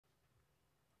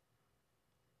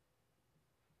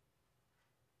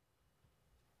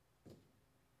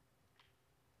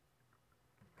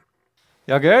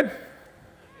Y'all good?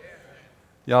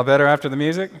 Y'all better after the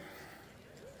music?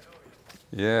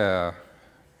 Yeah.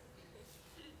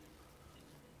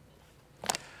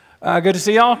 Good to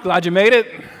see y'all. Glad you made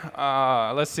it.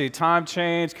 Let's see. Time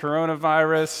change,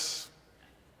 coronavirus.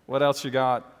 What else you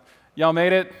got? Y'all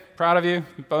made it. Proud of you.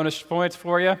 Bonus points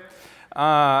for you.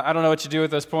 I don't know what you do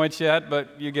with those points yet,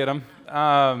 but you get them.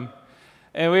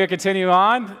 And we continue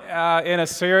on in a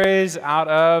series out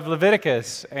of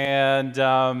Leviticus.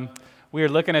 And we are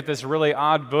looking at this really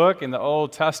odd book in the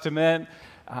Old Testament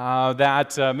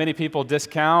that many people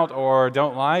discount or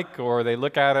don't like, or they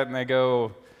look at it and they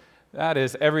go, that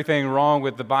is everything wrong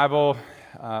with the Bible,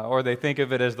 or they think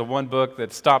of it as the one book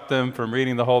that stopped them from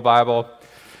reading the whole Bible.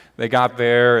 They got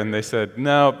there and they said,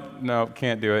 no,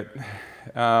 can't do it.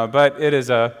 But it is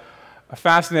a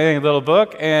fascinating little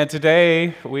book, and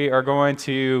today we are going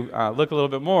to look a little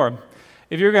bit more.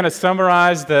 If you're going to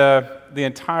summarize the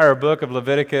entire book of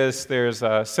Leviticus, there's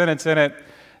a sentence in it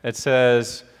that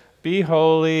says, "Be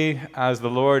holy as the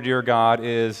Lord your God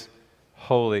is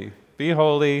holy." Be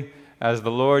holy as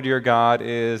the Lord your God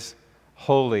is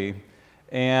holy.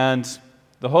 And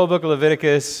the whole book of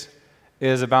Leviticus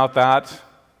is about that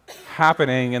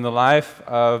happening in the life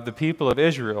of the people of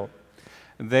Israel.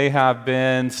 They have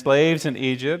been slaves in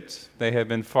Egypt. They have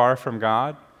been far from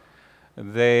God.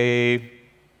 They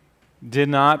did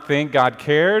not think God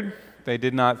cared. They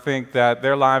did not think that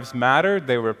their lives mattered.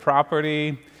 They were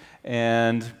property.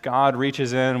 And God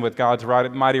reaches in with God's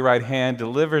mighty right hand,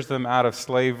 delivers them out of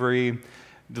slavery,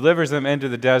 delivers them into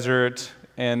the desert,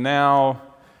 and now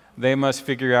they must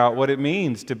figure out what it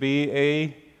means to be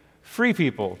a free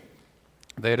people.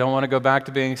 They don't want to go back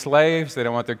to being slaves. They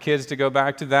don't want their kids to go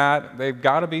back to that. They've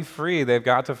got to be free. They've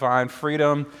got to find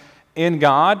freedom in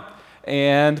God.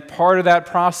 And part of that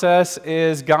process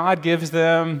is God gives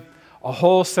them a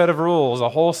whole set of rules, a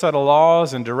whole set of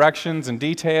laws and directions and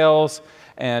details,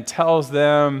 and tells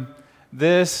them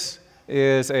this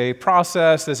is a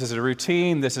process, this is a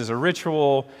routine, this is a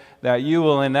ritual that you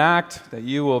will enact, that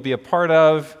you will be a part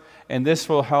of, and this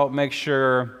will help make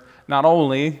sure not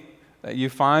only that you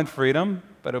find freedom,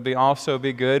 but it'll also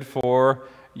be good for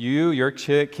you, your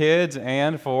kids,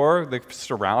 and for the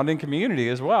surrounding community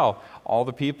as well. All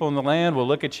the people in the land will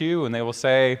look at you and they will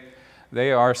say,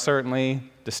 they are certainly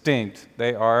distinct.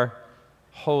 They are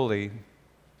holy.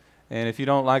 And if you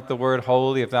don't like the word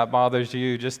holy, if that bothers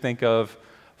you, just think of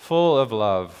full of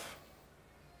love,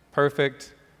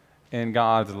 perfect in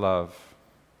God's love.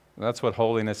 That's what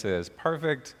holiness is,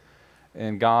 perfect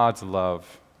in God's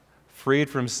love, freed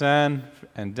from sin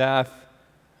and death,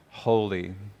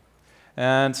 holy.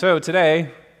 And so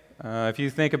today, if you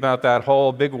think about that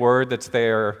whole big word that's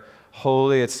there,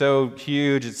 holy, it's so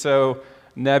huge, it's so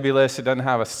nebulous, it doesn't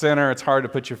have a center, it's hard to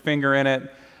put your finger in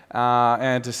it,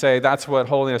 and to say that's what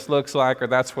holiness looks like or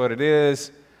that's what it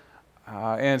is.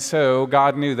 And so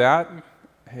God knew that,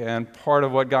 and part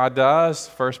of what God does,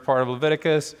 first part of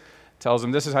Leviticus, tells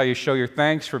them this is how you show your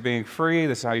thanks for being free,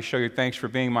 this is how you show your thanks for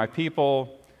being my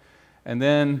people. And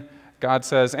then God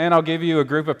says, and I'll give you a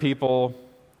group of people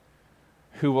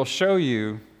who will show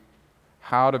you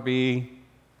how to be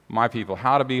my people,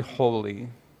 how to be holy.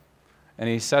 And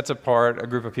he sets apart a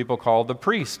group of people called the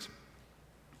priest.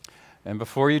 And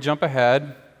before you jump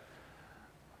ahead,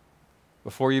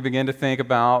 before you begin to think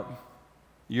about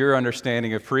your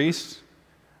understanding of priests,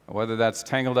 whether that's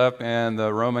tangled up in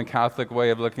the Roman Catholic way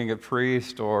of looking at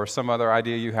priest or some other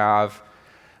idea you have,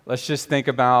 let's just think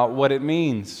about what it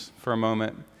means for a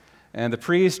moment. And the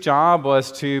priest's job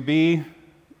was to be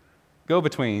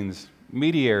go-betweens,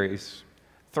 mediaries,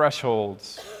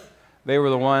 thresholds. They were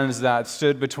the ones that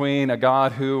stood between a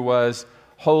God who was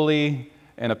holy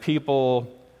and a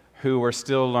people who were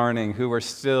still learning, who were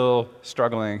still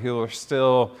struggling, who were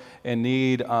still in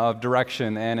need of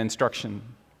direction and instruction.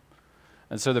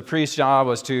 And so the priest's job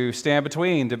was to stand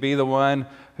between, to be the one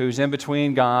who's in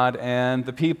between God and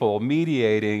the people,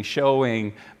 mediating,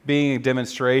 showing, being a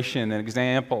demonstration, an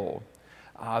example.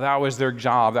 That was their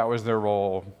job, that was their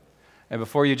role. And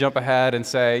before you jump ahead and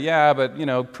say, yeah,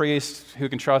 but, priests, who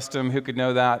can trust him, who could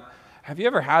know that? Have you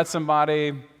ever had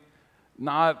somebody,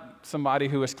 not somebody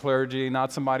who was clergy,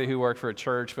 not somebody who worked for a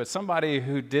church, but somebody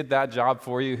who did that job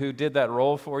for you, who did that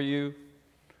role for you?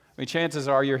 I mean, chances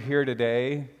are you're here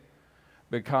today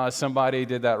because somebody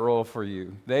did that role for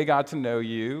you. They got to know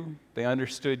you, they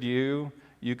understood you,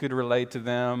 you could relate to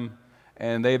them,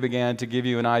 and they began to give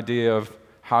you an idea of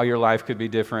how your life could be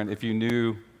different if you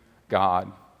knew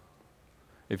God,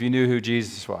 if you knew who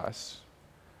Jesus was.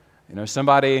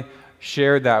 Somebody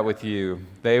shared that with you.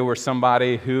 They were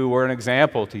somebody who were an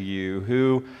example to you,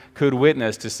 who could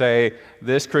witness to say,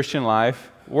 this Christian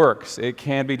life works. It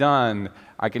can be done.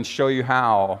 I can show you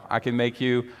how. I can make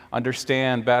you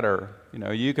understand better.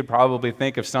 You could probably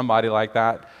think of somebody like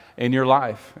that in your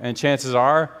life. And chances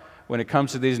are, when it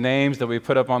comes to these names that we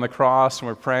put up on the cross and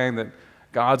we're praying that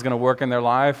God's going to work in their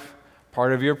life,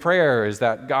 part of your prayer is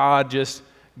that God just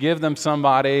give them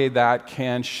somebody that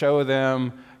can show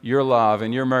them your love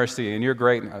and your mercy and your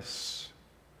greatness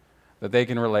that they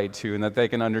can relate to and that they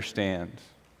can understand.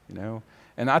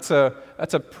 And that's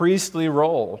a priestly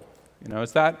role.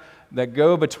 It's that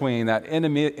go-between, that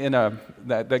enemy,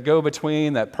 that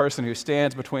go-between, that person who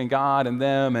stands between God and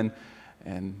them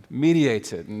and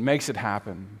mediates it and makes it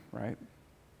happen, right?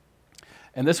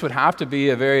 And this would have to be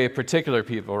a very particular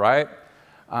people, right?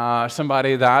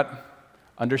 Somebody that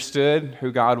understood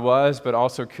who God was, but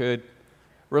also could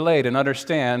relate and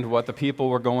understand what the people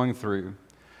were going through.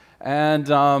 And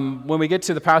when we get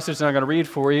to the passage that I'm going to read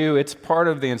for you, it's part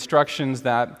of the instructions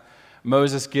that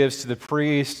Moses gives to the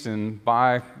priest, and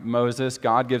by Moses,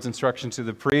 God gives instructions to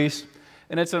the priest.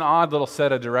 And it's an odd little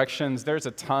set of directions. There's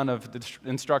a ton of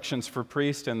instructions for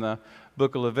priests in the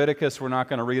book of Leviticus. We're not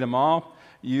going to read them all.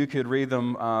 You could read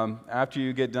them after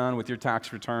you get done with your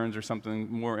tax returns or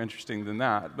something more interesting than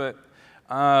that. But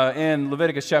in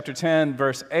Leviticus chapter 10,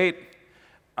 verse 8,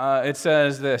 it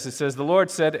says this. It says, "The Lord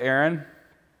said to Aaron,"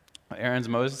 Aaron's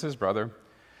Moses' brother,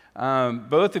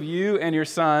 "both of you and your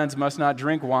sons must not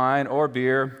drink wine or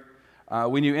beer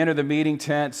when you enter the meeting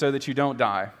tent so that you don't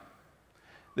die.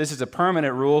 This is a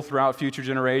permanent rule throughout future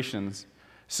generations,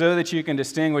 so that you can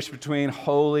distinguish between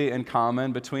holy and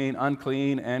common, between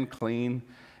unclean and clean,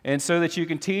 and so that you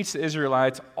can teach the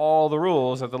Israelites all the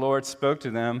rules that the Lord spoke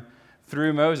to them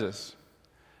through Moses."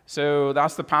 So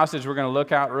that's the passage we're going to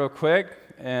look at real quick,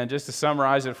 and just to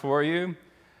summarize it for you,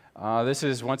 this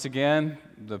is, once again,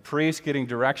 the priest getting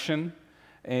direction,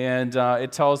 and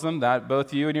it tells them that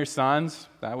both you and your sons,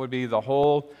 that would be the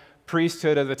whole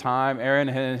priesthood of the time, Aaron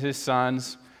and his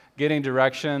sons, getting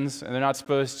directions, and they're not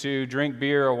supposed to drink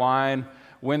beer or wine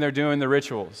when they're doing the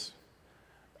rituals.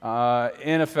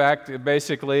 In effect,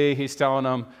 basically, he's telling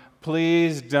them,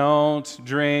 please don't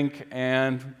drink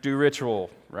and do ritual,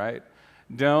 right?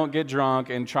 Don't get drunk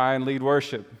and try and lead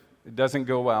worship. It doesn't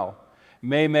go well. It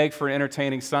may make for an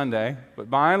entertaining Sunday, but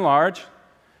by and large,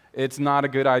 it's not a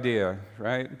good idea,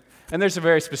 right? And there's a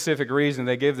very specific reason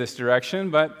they give this direction,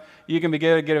 but you can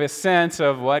begin to get a sense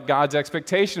of what God's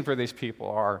expectation for these people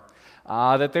are.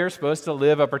 That they're supposed to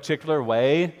live a particular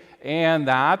way, and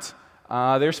that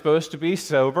they're supposed to be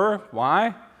sober.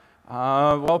 Why?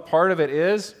 Well, part of it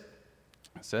is,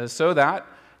 it says, so that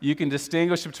you can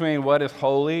distinguish between what is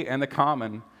holy and the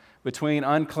common, between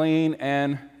unclean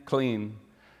and clean.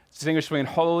 Distinguish between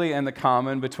holy and the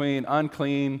common, between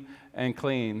unclean and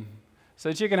clean. So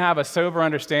that you can have a sober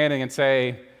understanding and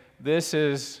say, this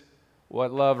is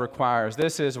what love requires.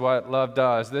 This is what love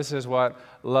does. This is what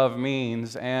love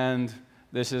means, and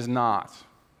this is not.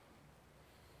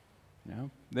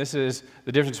 This is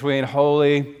the difference between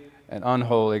holy and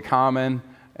unholy, common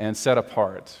and set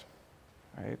apart,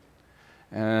 right?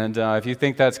 And if you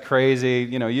think that's crazy,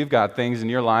 you've got things in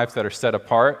your life that are set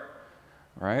apart,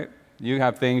 right? You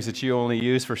have things that you only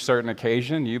use for certain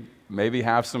occasion. You maybe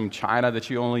have some china that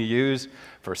you only use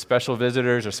for special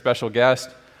visitors or special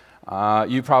guests.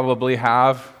 You probably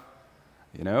have,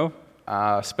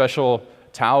 special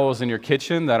towels in your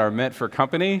kitchen that are meant for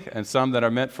company and some that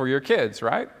are meant for your kids,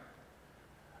 right?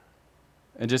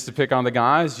 And just to pick on the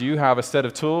guys, you have a set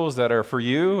of tools that are for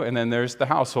you, and then there's the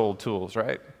household tools,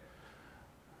 right?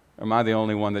 Or am I the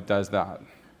only one that does that?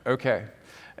 Okay.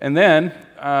 And then,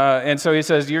 and so he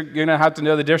says, you're going to have to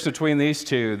know the difference between these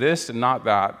two, this and not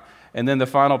that. And then the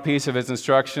final piece of his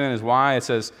instruction is why. It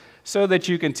says, so that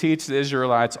you can teach the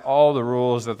Israelites all the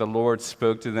rules that the Lord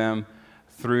spoke to them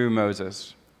through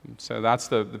Moses. So that's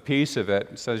the piece of it.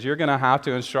 It says you're going to have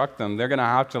to instruct them. They're going to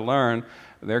have to learn.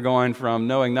 They're going from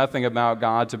knowing nothing about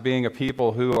God to being a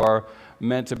people who are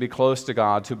meant to be close to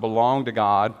God, to belong to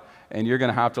God, and you're going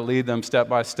to have to lead them step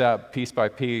by step, piece by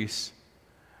piece,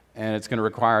 and it's going to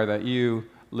require that you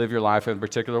live your life in a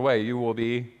particular way. You will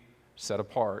be set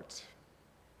apart.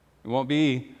 It won't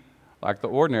be like the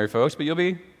ordinary folks, but you'll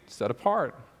be set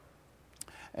apart.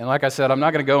 And like I said, I'm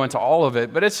not going to go into all of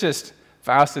it, but it's just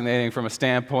fascinating from a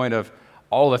standpoint of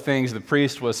all the things the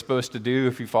priest was supposed to do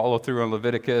if you follow through on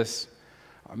Leviticus.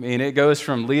 I mean, it goes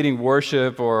from leading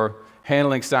worship or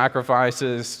handling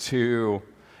sacrifices to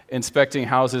inspecting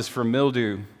houses for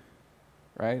mildew,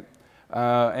 right?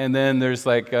 And then there's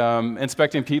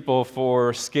inspecting people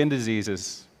for skin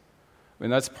diseases. I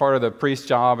mean, that's part of the priest's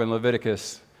job in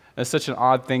Leviticus. It's such an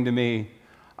odd thing to me.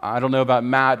 I don't know about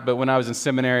Matt, but when I was in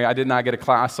seminary, I did not get a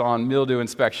class on mildew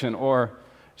inspection or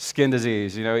skin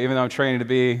disease. Even though I'm training to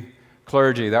be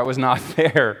clergy, that was not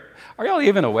there. Are y'all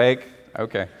even awake?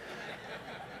 Okay.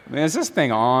 Is this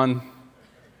thing on?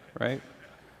 Right?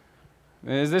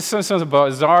 Is this some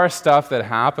bizarre stuff that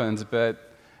happens?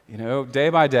 But, day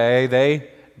by day, they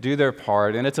do their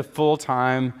part, and it's a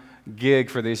full-time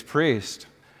gig for these priests.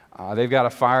 They've got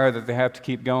a fire that they have to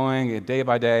keep going, and day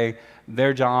by day,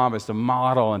 their job is to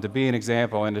model and to be an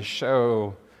example and to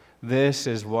show this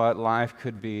is what life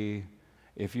could be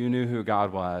if you knew who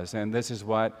God was, and this is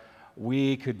what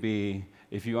we could be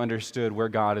if you understood where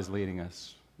God is leading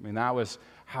us. That was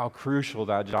how crucial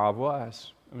that job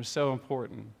was. It was so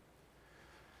important.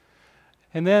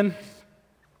 And then,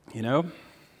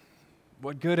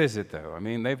 what good is it, though?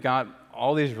 They've got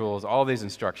all these rules, all these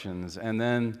instructions, and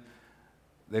then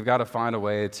they've got to find a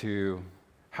way to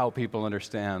help people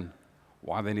understand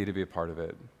why they need to be a part of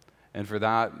it. And for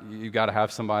that, you've got to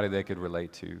have somebody they could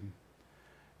relate to.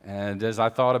 And as I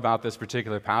thought about this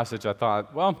particular passage, I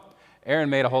thought, well, Aaron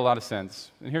made a whole lot of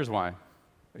sense. And here's why.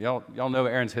 Y'all know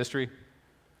Aaron's history?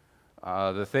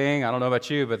 The thing, I don't know about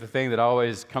you, but the thing that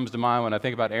always comes to mind when I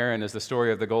think about Aaron is the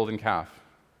story of the golden calf,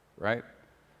 right?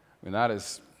 That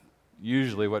is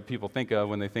usually what people think of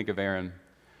when they think of Aaron.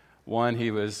 One, he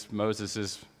was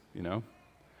Moses'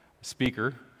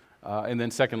 speaker. And then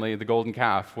secondly, the golden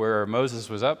calf, where Moses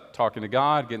was up talking to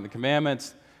God, getting the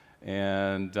commandments,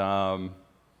 and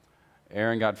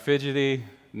Aaron got fidgety,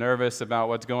 nervous about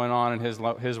what's going on in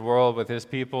his world with his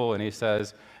people, and he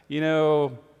says,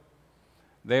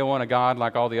 they want a God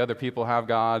like all the other people have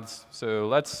gods, so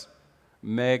let's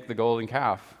make the golden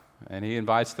calf. And he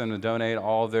invites them to donate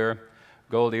all their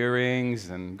gold earrings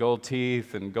and gold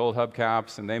teeth and gold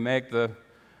hubcaps, and they make the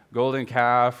golden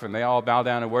calf, and they all bow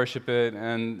down and worship it,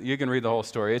 and you can read the whole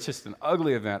story. It's just an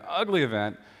ugly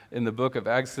event in the book of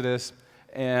Exodus,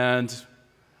 and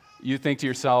you think to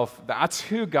yourself, that's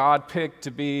who God picked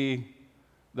to be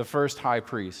the first high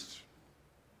priest.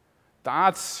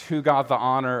 That's who got the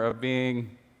honor of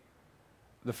being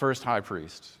the first high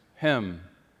priest, him.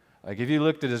 Like, if you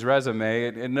looked at his resume,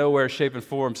 it in nowhere, shape, and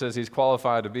form says he's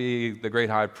qualified to be the great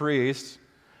high priest.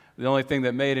 The only thing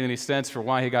that made any sense for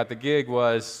why he got the gig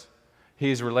was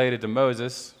he's related to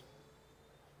Moses,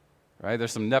 right?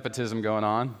 There's some nepotism going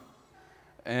on,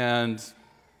 and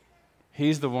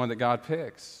he's the one that God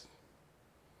picks.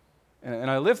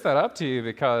 And I lift that up to you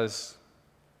because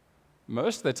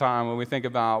most of the time when we think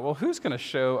about, well, who's going to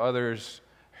show others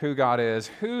who God is?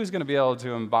 Who's going to be able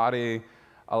to embody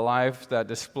a life that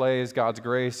displays God's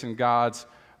grace and God's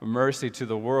mercy to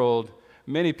the world?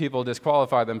 Many people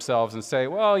disqualify themselves and say,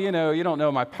 well, you don't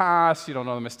know my past, you don't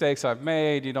know the mistakes I've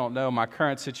made, you don't know my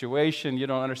current situation, you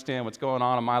don't understand what's going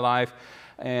on in my life,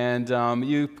 and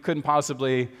you couldn't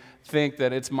possibly think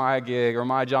that it's my gig or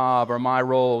my job or my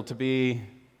role to be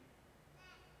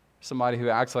somebody who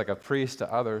acts like a priest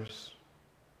to others.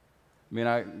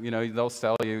 They'll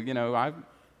tell you,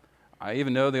 I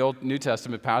even know the Old New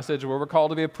Testament passage where we're called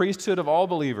to be a priesthood of all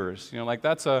believers.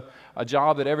 That's a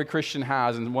job that every Christian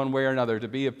has in one way or another, to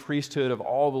be a priesthood of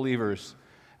all believers.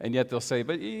 And yet they'll say,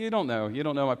 but you don't know. You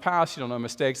don't know my past. You don't know the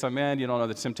mistakes I'm in. You don't know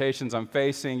the temptations I'm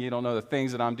facing. You don't know the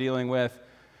things that I'm dealing with.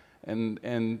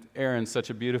 And Aaron's such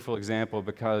a beautiful example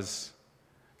because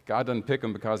God doesn't pick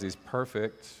him because he's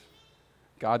perfect.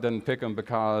 God doesn't pick him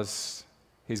because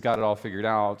he's got it all figured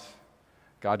out.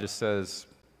 God just says,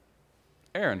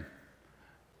 Aaron,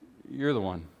 you're the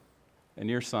one, and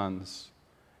your sons,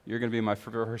 you're going to be my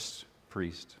first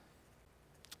priest.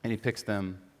 And he picks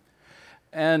them.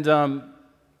 And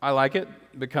I like it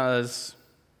because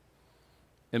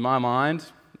in my mind,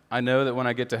 I know that when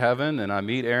I get to heaven and I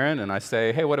meet Aaron and I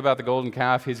say, hey, what about the golden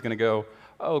calf? He's going to go,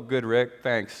 oh, good, Rick,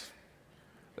 thanks.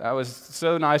 That was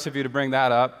so nice of you to bring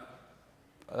that up.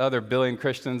 Other billion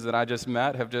Christians that I just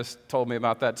met have just told me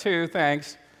about that too,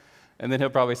 thanks. And then he'll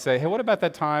probably say, hey, what about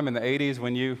that time in the 80s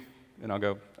when you, and I'll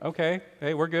go, okay,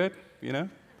 hey, we're good,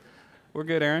 we're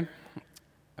good, Aaron.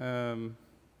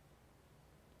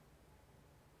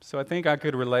 So I think I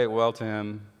could relate well to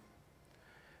him.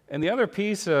 And the other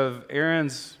piece of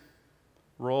Aaron's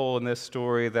role in this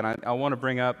story that I want to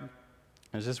bring up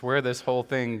is just where this whole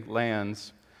thing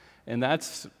lands. And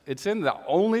it's in the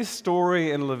only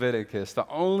story in Leviticus. The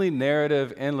only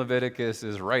narrative in Leviticus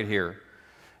is right here.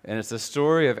 And it's the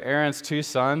story of Aaron's two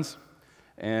sons.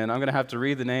 And I'm going to have to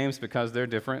read the names because they're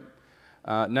different.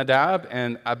 Nadab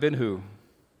and Abihu.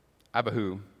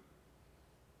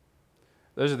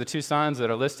 Those are the two sons that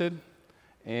are listed.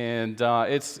 And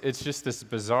it's just this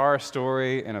bizarre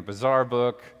story in a bizarre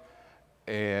book.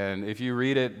 And if you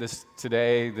read it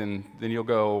today, then you'll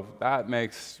go, that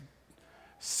makes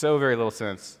so very little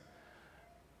sense.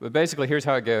 But basically, here's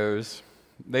how it goes.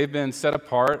 They've been set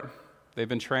apart. They've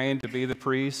been trained to be the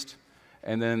priest.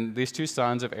 And then these two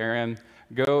sons of Aaron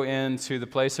go into the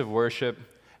place of worship,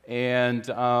 and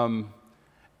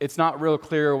it's not real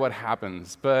clear what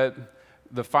happens, but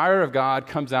the fire of God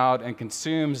comes out and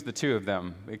consumes the two of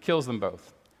them. It kills them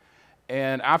both.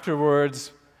 And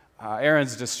afterwards,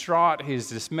 Aaron's distraught. He's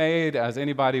dismayed, as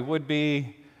anybody would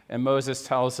be. And Moses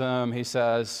tells him, he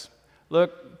says,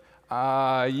 look,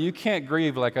 you can't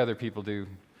grieve like other people do.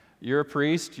 You're a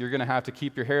priest. You're going to have to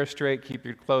keep your hair straight, keep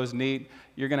your clothes neat.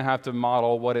 You're going to have to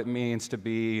model what it means to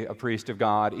be a priest of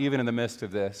God, even in the midst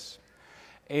of this.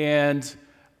 And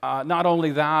not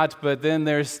only that, but then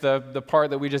there's the part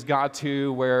that we just got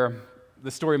to where the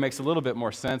story makes a little bit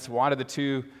more sense. Why did the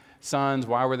two sons,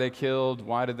 why were they killed?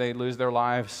 Why did they lose their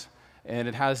lives? And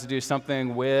it has to do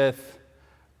something with,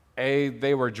 A,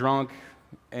 they were drunk,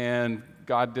 and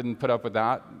God didn't put up with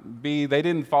that. B, they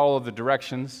didn't follow the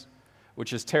directions,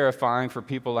 which is terrifying for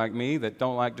people like me that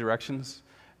don't like directions.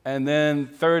 And then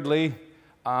thirdly,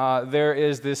 there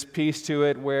is this piece to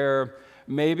it where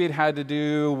maybe it had to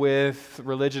do with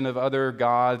religion of other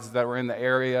gods that were in the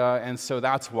area, and so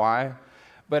that's why.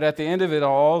 But at the end of it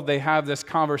all, they have this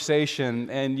conversation,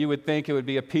 and you would think it would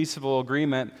be a peaceable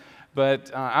agreement.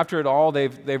 But after it all,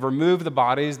 they've removed the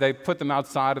bodies. They put them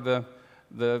outside of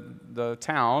the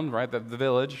town, right, the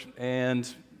village,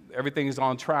 and everything is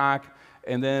on track.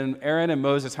 And then Aaron and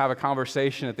Moses have a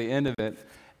conversation at the end of it.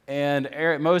 And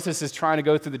Moses is trying to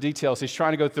go through the details. He's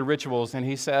trying to go through the rituals, and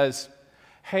he says,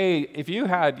 hey, if you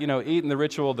had, eaten the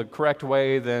ritual the correct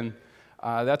way, then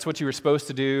that's what you were supposed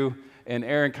to do. And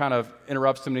Aaron kind of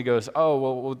interrupts him, and he goes, oh,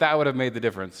 well, that would have made the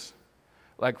difference.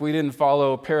 Like, we didn't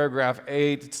follow paragraph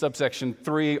 8, subsection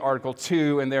 3, article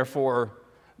 2, and therefore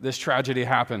this tragedy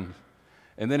happened.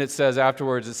 And then it says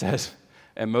afterwards, it says,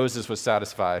 and Moses was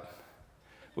satisfied,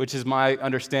 which is my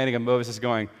understanding of Moses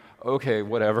going, okay,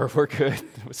 whatever, we're good,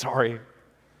 sorry.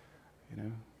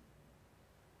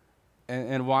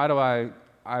 And why do I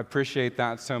appreciate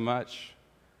that so much?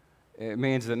 It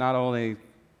means that not only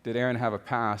did Aaron have a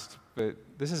past, but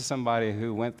this is somebody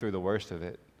who went through the worst of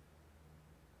it.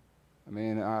 I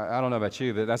mean, I don't know about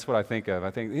you, but that's what I think of.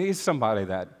 I think he's somebody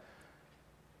that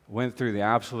went through the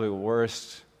absolute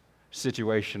worst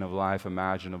situation of life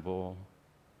imaginable.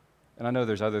 And I know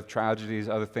there's other tragedies,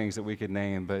 other things that we could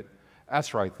name, but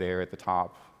that's right there at the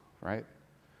top, right?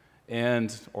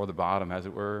 Or the bottom, as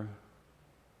it were.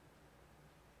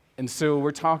 And so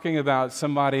we're talking about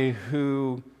somebody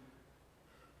who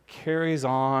carries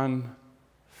on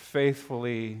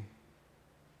faithfully,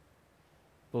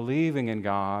 believing in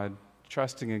God,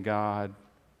 trusting in God,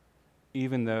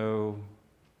 even though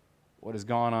what has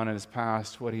gone on in his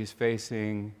past, what he's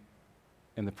facing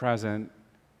in the present,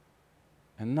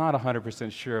 and not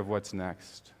 100% sure of what's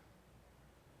next,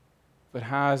 but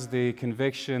has the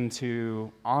conviction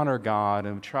to honor God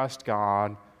and trust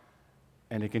God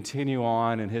and to continue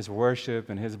on in his worship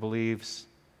and his beliefs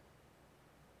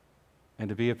and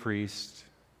to be a priest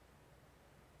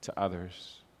to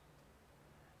others.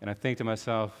 And I think to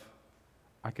myself,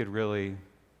 I could really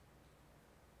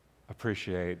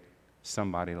appreciate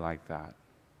somebody like that.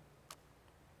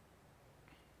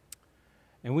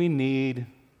 And we need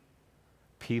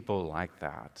people like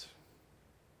that.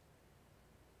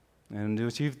 And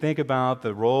as you think about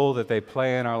the role that they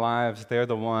play in our lives, they're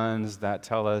the ones that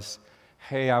tell us,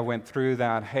 hey, I went through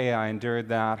that. Hey, I endured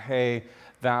that. Hey,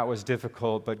 that was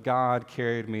difficult, but God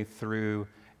carried me through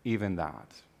even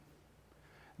that.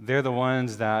 They're the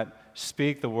ones that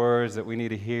speak the words that we need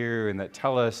to hear and that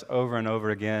tell us over and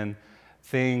over again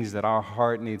things that our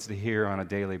heart needs to hear on a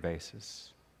daily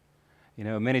basis.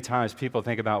 Many times people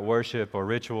think about worship or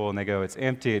ritual and they go, it's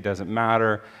empty, it doesn't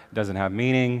matter, it doesn't have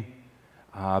meaning.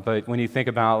 But when you think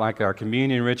about like our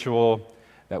communion ritual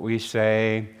that we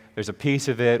say, there's a piece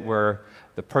of it where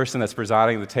the person that's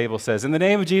presiding at the table says, in the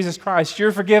name of Jesus Christ,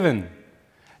 you're forgiven.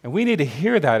 And we need to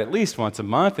hear that at least once a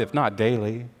month, if not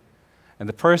daily. And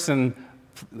the person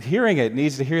hearing it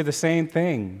needs to hear the same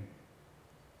thing,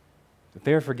 that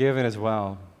they're forgiven as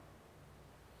well.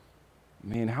 I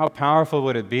mean, how powerful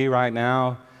would it be right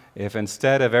now if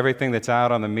instead of everything that's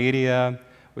out on the media,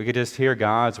 we could just hear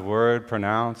God's word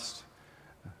pronounced?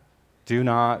 Do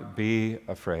not be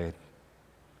afraid.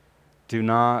 Do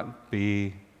not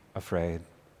be afraid.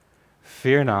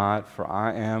 Fear not, for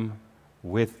I am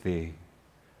with thee.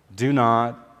 Do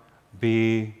not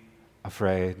be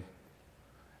afraid.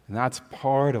 And that's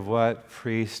part of what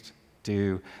priests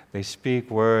do. They speak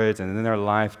words, and then their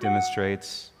life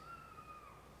demonstrates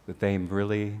that they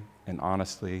really and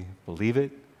honestly believe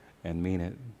it and mean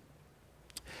it.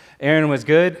 Aaron was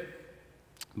good,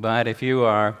 but if you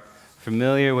are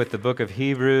familiar with the book of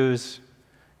Hebrews,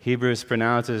 Hebrews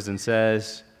pronounces and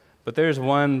says, "But there's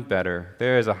one better.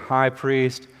 There is a high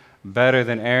priest better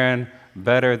than Aaron,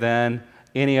 better than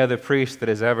any other priest that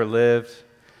has ever lived."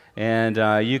 And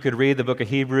you could read the book of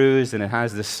Hebrews, and it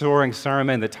has this soaring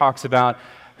sermon that talks about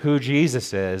who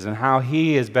Jesus is and how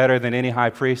he is better than any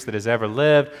high priest that has ever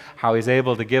lived, how he's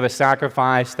able to give a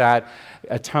sacrifice that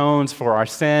atones for our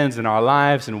sins and our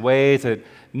lives in ways that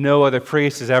no other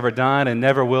priest has ever done and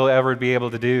never will ever be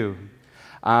able to do.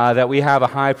 That we have a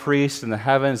high priest in the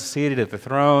heavens seated at the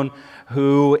throne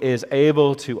who is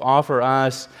able to offer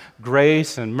us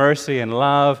grace and mercy and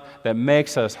love that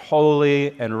makes us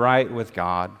holy and right with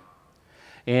God.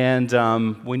 And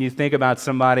when you think about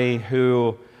somebody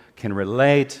who can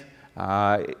relate,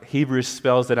 Hebrews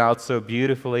spells it out so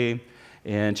beautifully.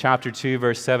 In chapter 2,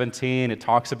 verse 17, it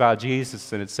talks about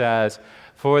Jesus, and it says,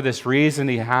 "For this reason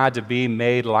he had to be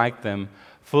made like them,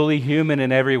 fully human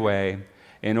in every way,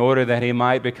 in order that he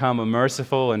might become a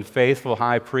merciful and faithful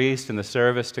high priest in the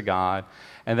service to God,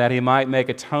 and that he might make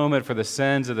atonement for the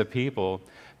sins of the people.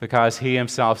 Because he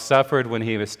himself suffered when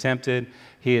he was tempted,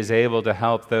 he is able to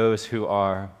help those who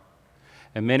are."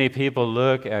 And many people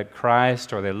look at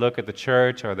Christ, or they look at the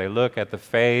church, or they look at the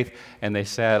faith, and they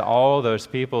said all those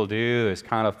people do is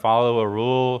kind of follow a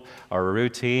rule or a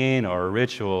routine or a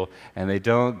ritual, and they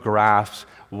don't grasp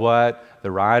what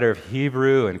the writer of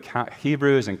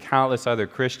Hebrews and countless other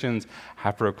Christians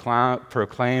have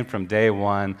proclaimed from day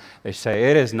one. They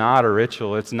say it is not a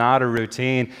ritual, it's not a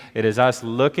routine. It is us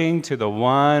looking to the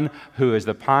one who is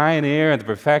the pioneer and the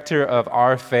perfecter of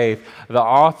our faith, the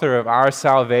author of our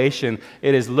salvation.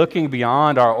 It is looking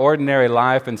beyond our ordinary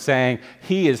life and saying,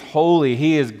 he is holy,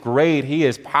 he is great, he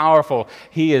is powerful,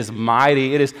 he is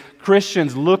mighty. It is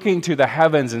Christians looking to the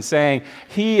heavens and saying,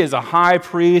 he is a high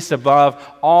priest above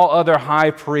all other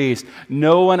high priests.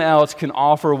 No one else can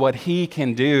offer what he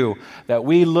can do. That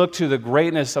we look to the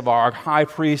greatness of our high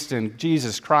priest in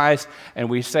Jesus Christ, and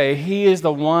we say, he is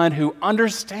the one who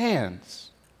understands.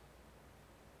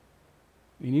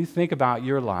 When you think about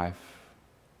your life,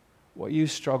 what you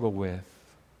struggle with,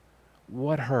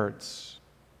 what hurts,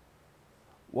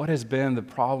 what has been the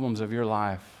problems of your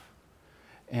life,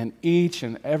 and each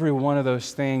and every one of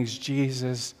those things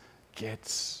Jesus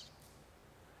gets.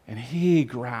 And he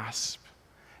grasps.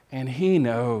 And he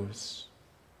knows.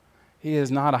 He is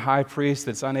not a high priest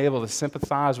that's unable to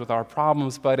sympathize with our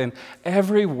problems, but in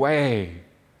every way,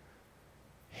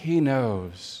 he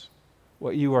knows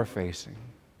what you are facing.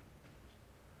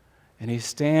 And he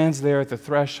stands there at the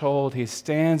threshold. He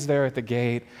stands there at the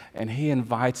gate, and he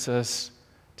invites us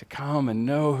to come and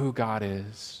know who God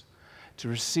is, to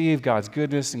receive God's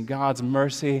goodness and God's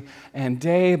mercy. And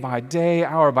day by day,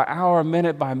 hour by hour,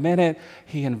 minute by minute,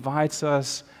 he invites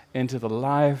us into the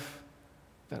life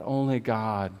that only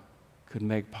God could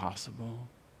make possible.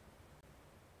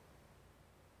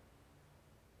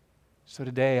 So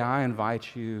today, I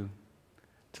invite you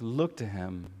to look to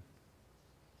him.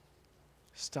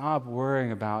 Stop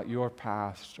worrying about your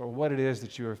past or what it is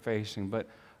that you are facing, but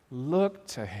look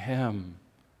to him.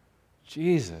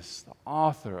 Jesus, the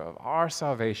author of our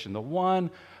salvation, the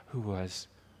one who was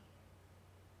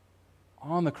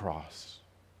on the cross,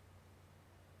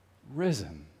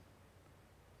 risen,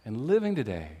 and living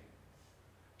today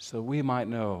so we might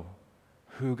know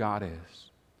who God is.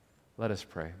 Let us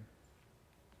pray.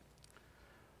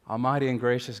 Almighty and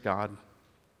gracious God,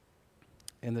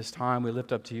 in this time we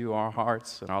lift up to you our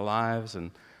hearts and our lives and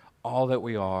all that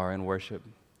we are in worship.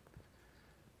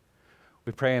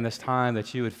 We pray in this time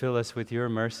that you would fill us with your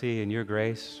mercy and your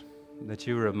grace, that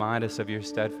you would remind us of your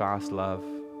steadfast love.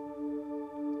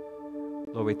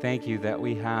 Lord, we thank you that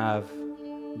we have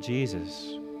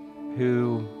Jesus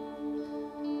who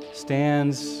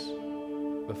stands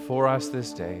before us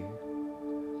this day,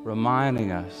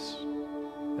 reminding us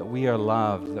that we are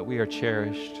loved, that we are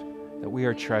cherished, that we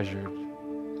are treasured,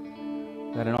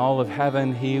 that in all of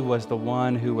heaven he was the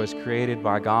one who was created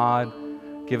by God,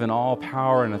 given all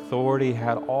power and authority,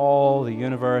 had all the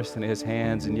universe in his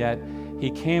hands, and yet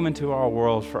he came into our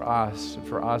world for us,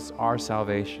 our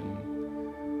salvation.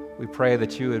 We pray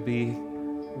that you would be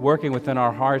working within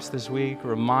our hearts this week,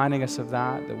 reminding us of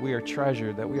that we are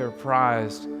treasured, that we are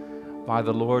prized by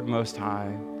the Lord Most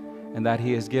High, and that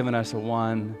he has given us a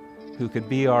one who could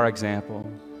be our example,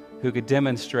 who could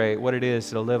demonstrate what it is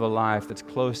to live a life that's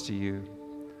close to you.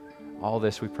 All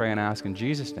this we pray and ask in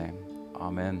Jesus' name.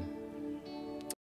 Amen.